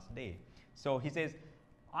in the last day. So he says,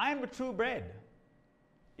 I am the true bread.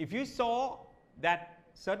 If you saw that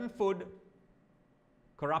certain food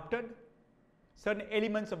corrupted, certain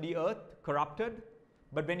elements of the earth corrupted,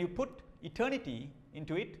 but when you put eternity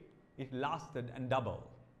into it, it lasted and doubled.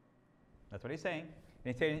 That's what he's saying.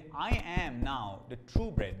 And he's saying, I am now the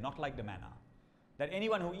true bread, not like the manna, that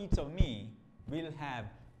anyone who eats of me will have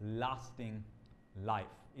lasting life.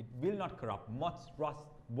 It will not corrupt. Moths, rust,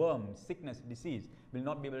 worms, sickness, disease will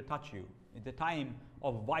not be able to touch you. It's a time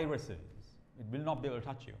of viruses. It will not be able to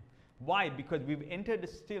touch you. Why? Because we've entered the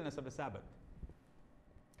stillness of the Sabbath.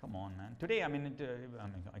 Come on, man. Today, I mean,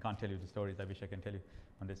 I can't tell you the stories. I wish I can tell you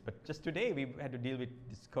on this. But just today, we had to deal with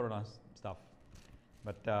this corona stuff.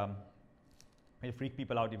 But it freak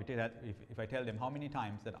people out if I tell them how many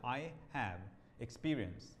times that I have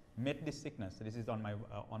experienced, met this sickness. So this is on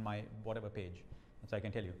my whatever page, so I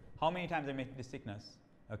can tell you how many times I met this sickness.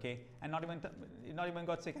 Okay, and not even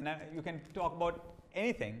got sick. And you can talk about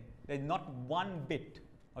anything. There's not one bit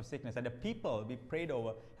of sickness, and the people we prayed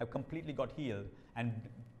over have completely got healed, and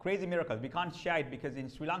crazy miracles. We can't share it because in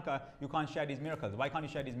Sri Lanka you can't share these miracles. Why can't you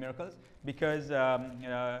share these miracles? Because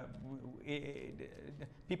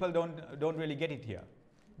people don't really get it here.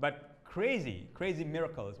 But crazy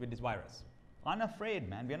miracles with this virus. Unafraid,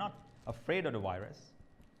 man. We're not afraid of the virus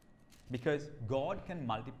because God can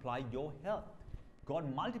multiply your health.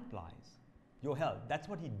 God multiplies your health. That's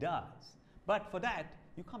what He does. But for that,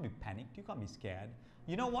 you can't be panicked. You can't be scared.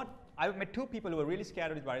 You know what? I've met two people who were really scared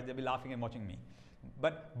of this virus. They'll be laughing and watching me.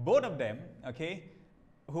 But both of them, okay,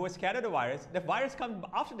 who were scared of the virus comes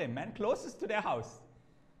after them, man, closest to their house.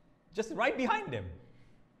 Just right behind them.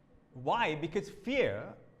 Why? Because fear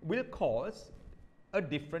will cause a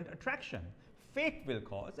different attraction. Faith will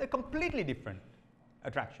cause a completely different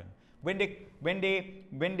attraction. When they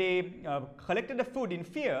collected the food in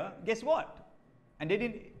fear, guess what? And they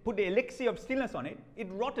didn't put the elixir of stillness on it. It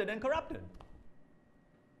rotted and corrupted.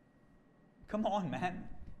 Come on, man.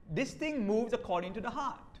 This thing moves according to the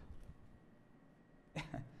heart.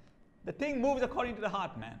 The thing moves according to the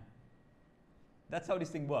heart, man. That's how this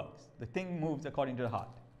thing works. The thing moves according to the heart.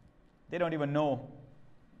 They don't even know.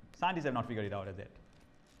 Scientists have not figured it out as yet.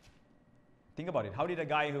 Think about it. How did a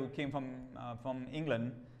guy who came from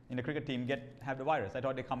England in the cricket team have the virus? I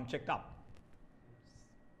thought they come checked up.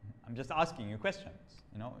 I'm just asking you questions.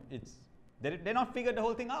 You know, they're not figured the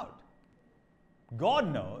whole thing out.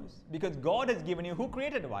 God knows, because God has given you who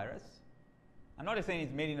created the virus. I'm not saying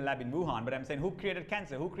it's made in a lab in Wuhan, but I'm saying who created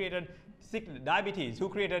cancer, who created sickness, diabetes, who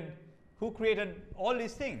created all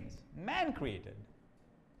these things? Man created.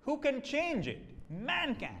 Who can change it?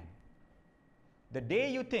 Man can. The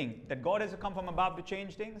day you think that God has to come from above to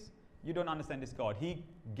change things, you don't understand this God. He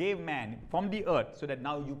gave man from the earth so that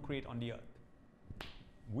now you create on the earth.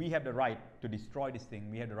 We have the right to destroy this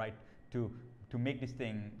thing. We have the right to make this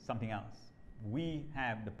thing something else. We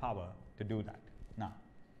have the power to do that. Now,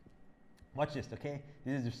 watch this, okay?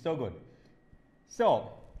 This is so good.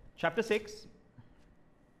 So, chapter 6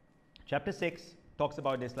 talks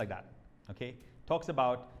about this like that, okay? Talks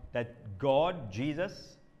about that God,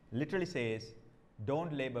 Jesus, literally says,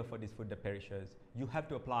 don't labor for this food that perishes. You have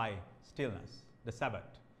to apply stillness, the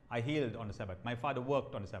Sabbath. I healed on the Sabbath. My Father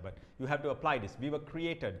worked on the Sabbath. You have to apply this. We were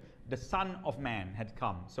created. The Son of Man had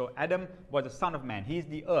come. So Adam was the Son of Man. He is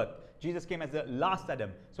the earth. Jesus came as the last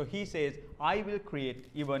Adam. So He says, I will create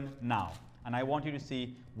even now. And I want you to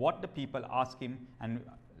see what the people ask Him and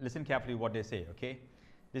listen carefully what they say, okay?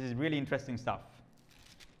 This is really interesting stuff.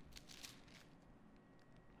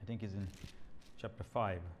 I think it's in chapter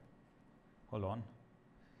 5. Hold on.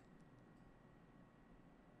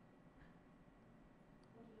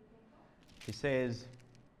 He says,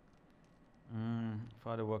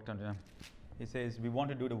 Father worked on them. He says, we want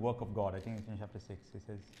to do the work of God. I think it's in chapter 6. He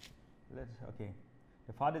says, okay.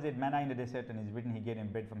 The Father said, manna in the desert, and it's written He gave him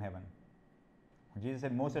bread from heaven. And Jesus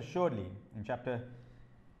said, most assuredly, in chapter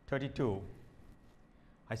 32,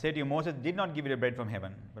 I said to you, Moses did not give you the bread from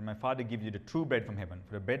heaven, but my Father gives you the true bread from heaven.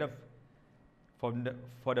 For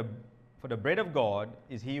the bread of God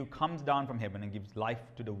is He who comes down from heaven and gives life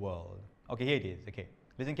to the world. Okay, here it is. Okay,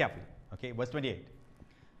 listen carefully. Okay, verse 28.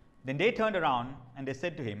 Then they turned around and they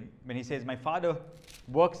said to Him, when He says, my Father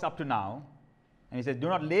works up to now, and He says, do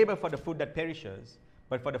not labor for the food that perishes,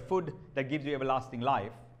 but for the food that gives you everlasting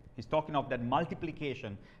life. He's talking of that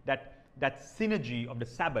multiplication, that synergy of the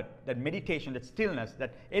Sabbath, that meditation, that stillness,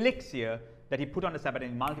 that elixir that He put on the Sabbath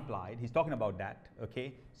and multiplied. He's talking about that,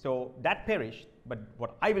 okay? So that perished, but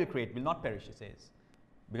what I will create will not perish, He says.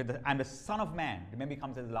 Because I'm the Son of Man. Remember, He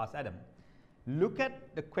comes as the last Adam. Look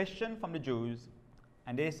at the question from the Jews,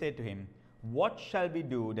 and they said to Him, what shall we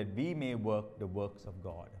do that we may work the works of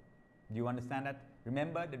God? Do you understand that?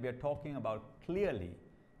 Remember that we are talking about clearly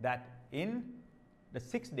that in the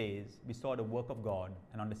 6 days we saw the work of God,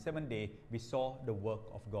 and on the 7th day we saw the work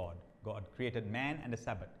of God. God created man and the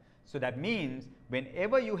Sabbath. So that means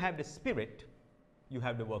whenever you have the Spirit, you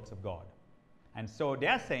have the works of God. And so they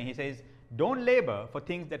are saying, He says, don't labor for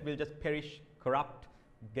things that will just perish, corrupt,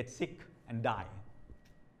 get sick, and die.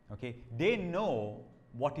 Okay? They know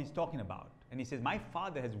what He's talking about. And He says, my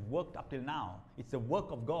Father has worked up till now. It's the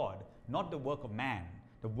work of God, not the work of man.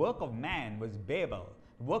 The work of man was Babel.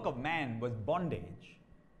 The work of man was bondage.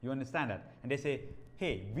 You understand that? And they say,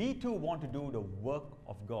 hey, we too want to do the work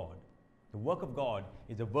of God. The work of God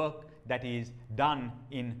is a work that is done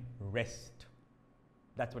in rest.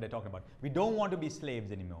 That's what they're talking about. We don't want to be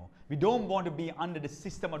slaves anymore. We don't want to be under the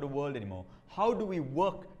system of the world anymore. How do we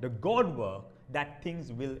work the God work that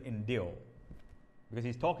things will endure? Because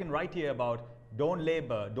he's talking right here about don't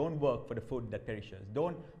labor, don't work for the food that perishes.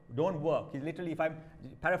 Don't work. He's literally, if I'm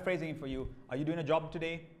paraphrasing it for you, are you doing a job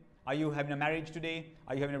today? Are you having a marriage today?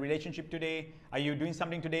 Are you having a relationship today? Are you doing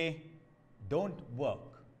something today? Don't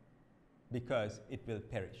work because it will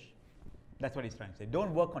perish. That's what he's trying to say.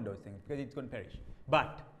 Don't work on those things because it's going to perish.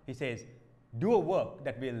 But he says, do a work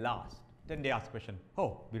that will last. Then they ask the question,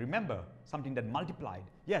 oh, we remember something that multiplied.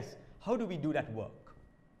 Yes, how do we do that work?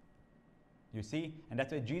 You see, and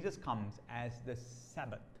that's why Jesus comes as the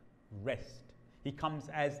Sabbath, rest. He comes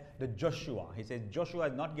as the Joshua. He says, Joshua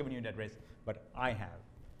has not given you that rest, but I have.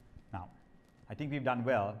 Now, I think we've done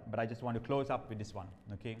well, but I just want to close up with this one,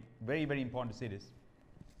 okay? Very, very important to see this.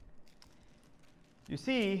 You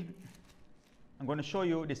see, I'm going to show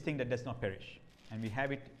you this thing that does not perish, and we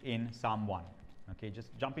have it in Psalm 1, okay?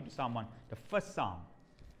 Just jump into Psalm 1, the first Psalm.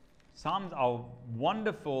 Psalms are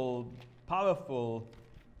wonderful, powerful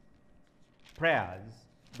prayers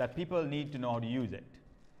that people need to know how to use it.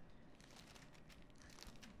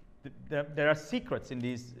 There are secrets in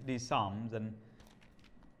these Psalms, and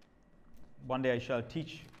one day I shall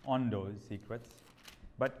teach on those secrets.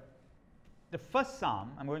 But the first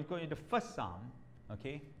Psalm, I'm going to go into the first Psalm,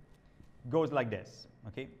 okay, goes like this,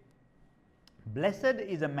 okay. Blessed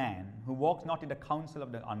is a man who walks not in the counsel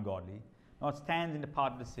of the ungodly, nor stands in the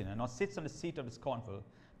path of the sinner, nor sits on the seat of the scornful,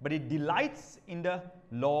 but he delights in the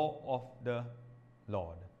law of the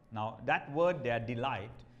Lord. Now, that word there,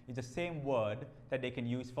 delight, is the same word that they can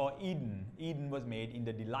use for Eden. Eden was made in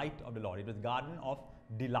the delight of the Lord. It was garden of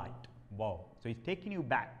delight. Wow. So he's taking you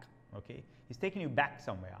back, okay? He's taking you back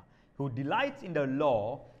somewhere. Who delights in the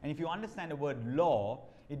law, and if you understand the word law,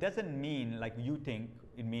 it doesn't mean like you think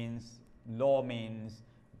it means. Law means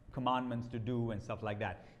commandments to do and stuff like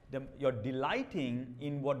that. You're delighting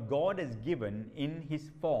in what God has given in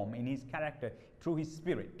his form, in his character, through his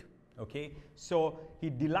spirit. Okay? So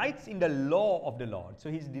he delights in the law of the Lord.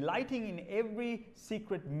 So he's delighting in every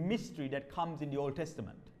secret mystery that comes in the Old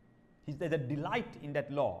Testament. There's a delight in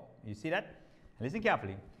that law. You see that? Listen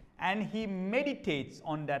carefully. And he meditates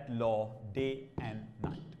on that law day and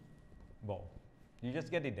night. Wow. You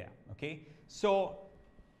just get it there. Okay? So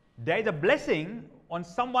there is a blessing on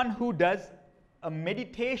someone who does a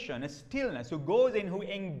meditation, a stillness, who goes in, who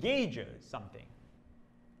engages something.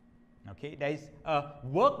 Okay, there is a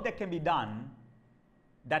work that can be done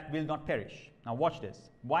that will not perish. Now watch this.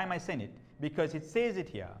 Why am I saying it? Because it says it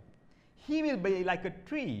here. He will be like a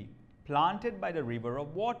tree planted by the river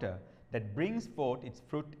of water that brings forth its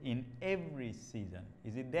fruit in every season.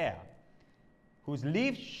 Is it there? Whose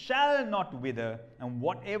leaves shall not wither, and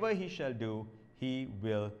whatever he shall do, he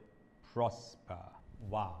will prosper.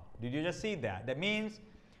 Wow. Did you just see that? That means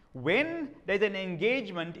when there's an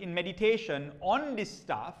engagement in meditation on this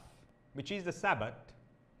stuff, which is the Sabbath,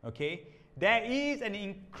 okay, there is an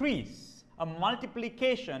increase, a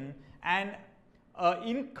multiplication, and an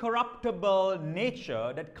incorruptible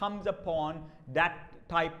nature that comes upon that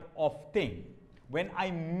type of thing when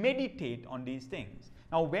I meditate on these things.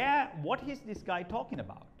 Now, what is this guy talking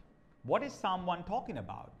about? What is Psalm 1 talking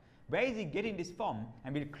about? Where is he getting this from?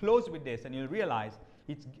 And we'll close with this, and you'll realize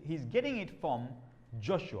he's getting it from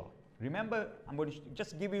Joshua. Remember, I'm going to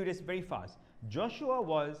just give you this very fast. Joshua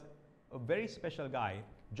was a very special guy.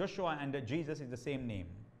 Joshua and Jesus is the same name,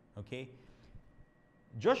 okay?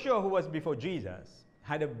 Joshua, who was before Jesus,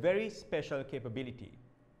 had a very special capability.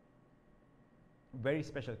 Very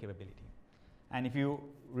special capability. And if you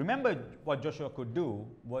remember what Joshua could do,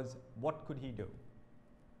 what could he do?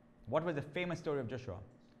 What was the famous story of Joshua?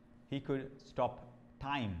 He could stop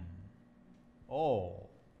time. Oh,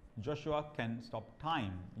 Joshua can stop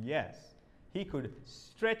time. Yes. He could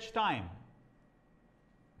stretch time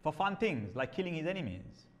for fun things like killing his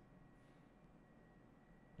enemies.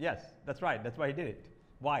 Yes, that's right. That's why he did it.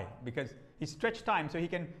 Why? Because he stretched time so he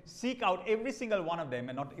can seek out every single one of them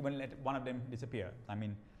and not even let one of them disappear. I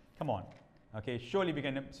mean, come on. Okay, surely we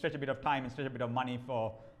can stretch a bit of time and stretch a bit of money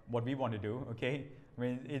for what we want to do. Okay, I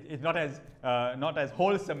mean, it's not as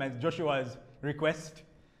wholesome as Joshua's request.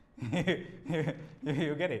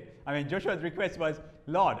 You get it? I mean, Joshua's request was,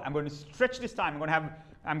 Lord, I'm going to stretch this time.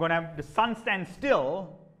 I'm going to have the sun stand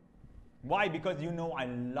still. Why? Because you know I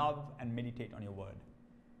love and meditate on your word.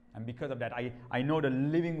 And because of that, I know the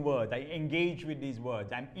living words. I engage with these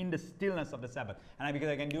words. I'm in the stillness of the Sabbath. And because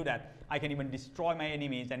I can do that, I can even destroy my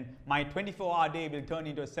enemies. And my 24-hour day will turn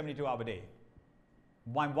into a 72-hour day.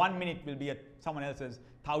 1 minute will be someone else's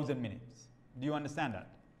 1,000 minutes. Do you understand that?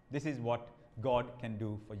 This is what God can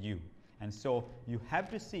do for you. And so you have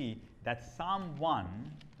to see that Psalm 1,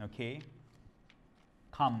 okay,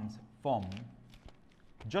 comes from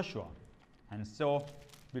Joshua. And so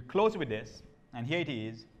we close with this. And here it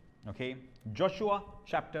is, okay, Joshua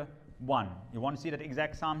chapter 1. You want to see that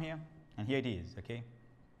exact psalm here? And here it is, okay,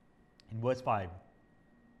 in verse 5.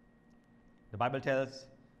 The Bible tells,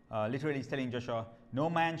 literally is telling Joshua, no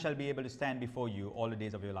man shall be able to stand before you all the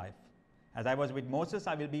days of your life. As I was with Moses,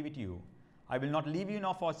 I will be with you. I will not leave you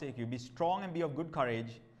nor forsake you. Be strong and be of good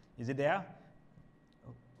courage. Is it there?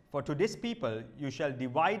 For to this people you shall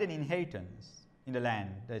divide an inheritance in the land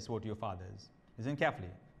that is swore to your fathers. Listen carefully.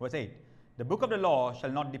 Verse 8. The book of the law shall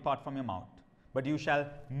not depart from your mouth, but you shall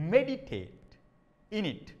meditate in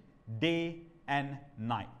it day and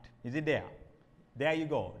night. Is it there? There you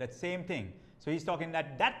go. That same thing. So he's talking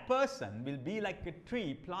that that person will be like a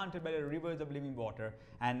tree planted by the rivers of living water.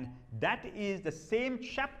 And that is the same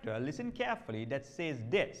chapter, listen carefully, that says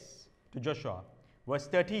this to Joshua. Verse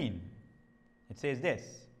 13, it says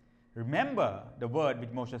this. Remember the word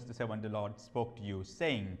which Moses the servant of the Lord spoke to you,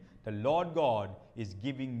 saying, the Lord God is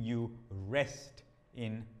giving you rest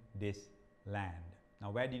in this land.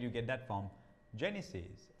 Now, where did you get that from?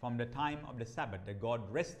 Genesis, from the time of the Sabbath that God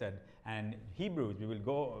rested. And Hebrews, we'll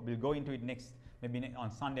go into it next, maybe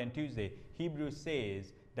on Sunday and Tuesday. Hebrews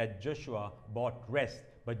says that Joshua brought rest,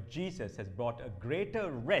 but Jesus has brought a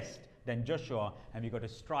greater rest than Joshua, and we've got to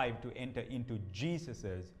strive to enter into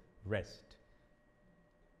Jesus's rest.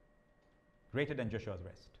 Greater than Joshua's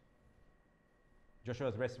rest.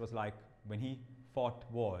 Joshua's rest was like when he fought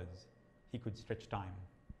wars, he could stretch time.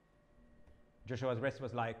 Joshua's rest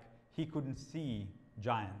was like he couldn't see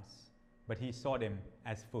giants, but he saw them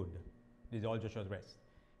as food. This is all Joshua's rest.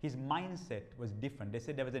 His mindset was different. They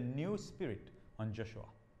said there was a new spirit on Joshua.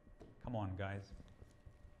 Come on, guys.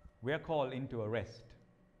 We are called into a rest,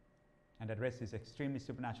 and that rest is extremely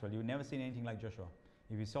supernatural. You've never seen anything like Joshua.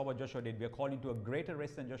 If you saw what Joshua did, we are called into a greater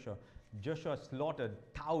rest than Joshua. Joshua slaughtered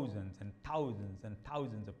thousands and thousands and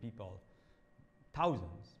thousands of people.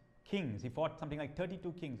 Thousands. Kings. He fought something like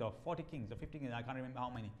 32 kings or 40 kings or 50 kings. I can't remember how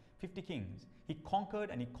many. 50 kings. He conquered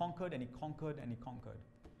and he conquered and he conquered and he conquered.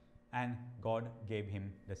 And God gave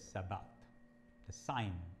him the Sabbath. The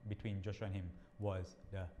sign between Joshua and him was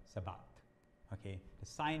the Sabbath. Okay? The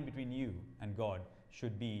sign between you and God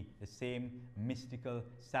should be the same mystical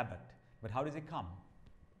Sabbath. But how does it come?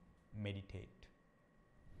 Meditate.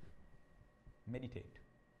 Meditate.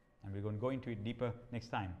 And we're going to go into it deeper next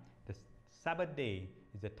time. The Sabbath day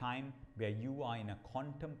is a time where you are in a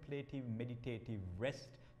contemplative, meditative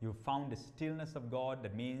rest. You've found the stillness of God.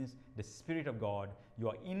 That means the Spirit of God. You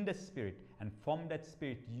are in the Spirit, and from that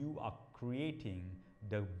Spirit you are creating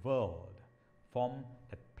the world. From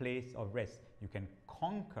that place of rest, you can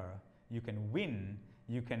conquer, you can win,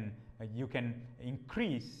 you can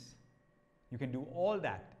increase. You can do all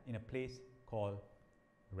that in a place called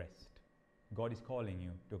rest. God is calling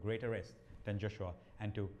you to a greater rest than Joshua,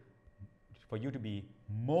 and for you to be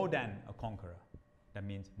more than a conqueror. That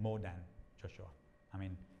means more than Joshua. I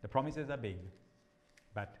mean, the promises are big,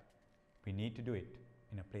 but we need to do it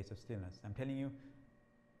in a place of stillness. I'm telling you,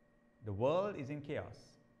 the world is in chaos.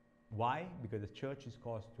 Why? Because the church is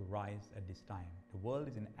caused to rise at this time. The world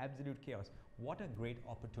is in absolute chaos. What a great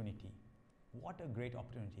opportunity. What a great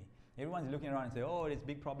opportunity. Everyone's looking around and say, oh, there's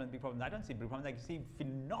big problems, big problems. I don't see big problems. I see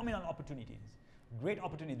phenomenal opportunities. Great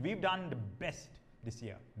opportunities. We've done the best this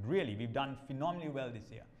year. Really, we've done phenomenally well this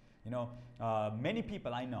year. You know, many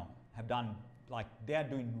people I know have done, like, they're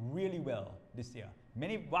doing really well this year.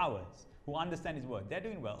 Many wowers who understand His word, they're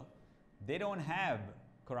doing well. They don't have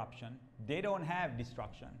corruption. They don't have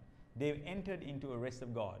destruction. They've entered into a rest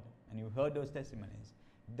of God. And you heard those testimonies.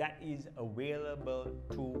 That is available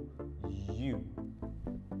to you.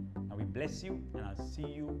 Now we bless you, and I'll see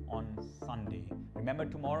you on Sunday. Remember,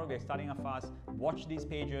 tomorrow we're starting a fast. Watch these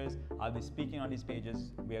pages. I'll be speaking on these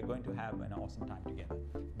pages. We are going to have an awesome time together.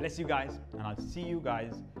 Bless you guys, and I'll see you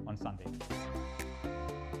guys on Sunday.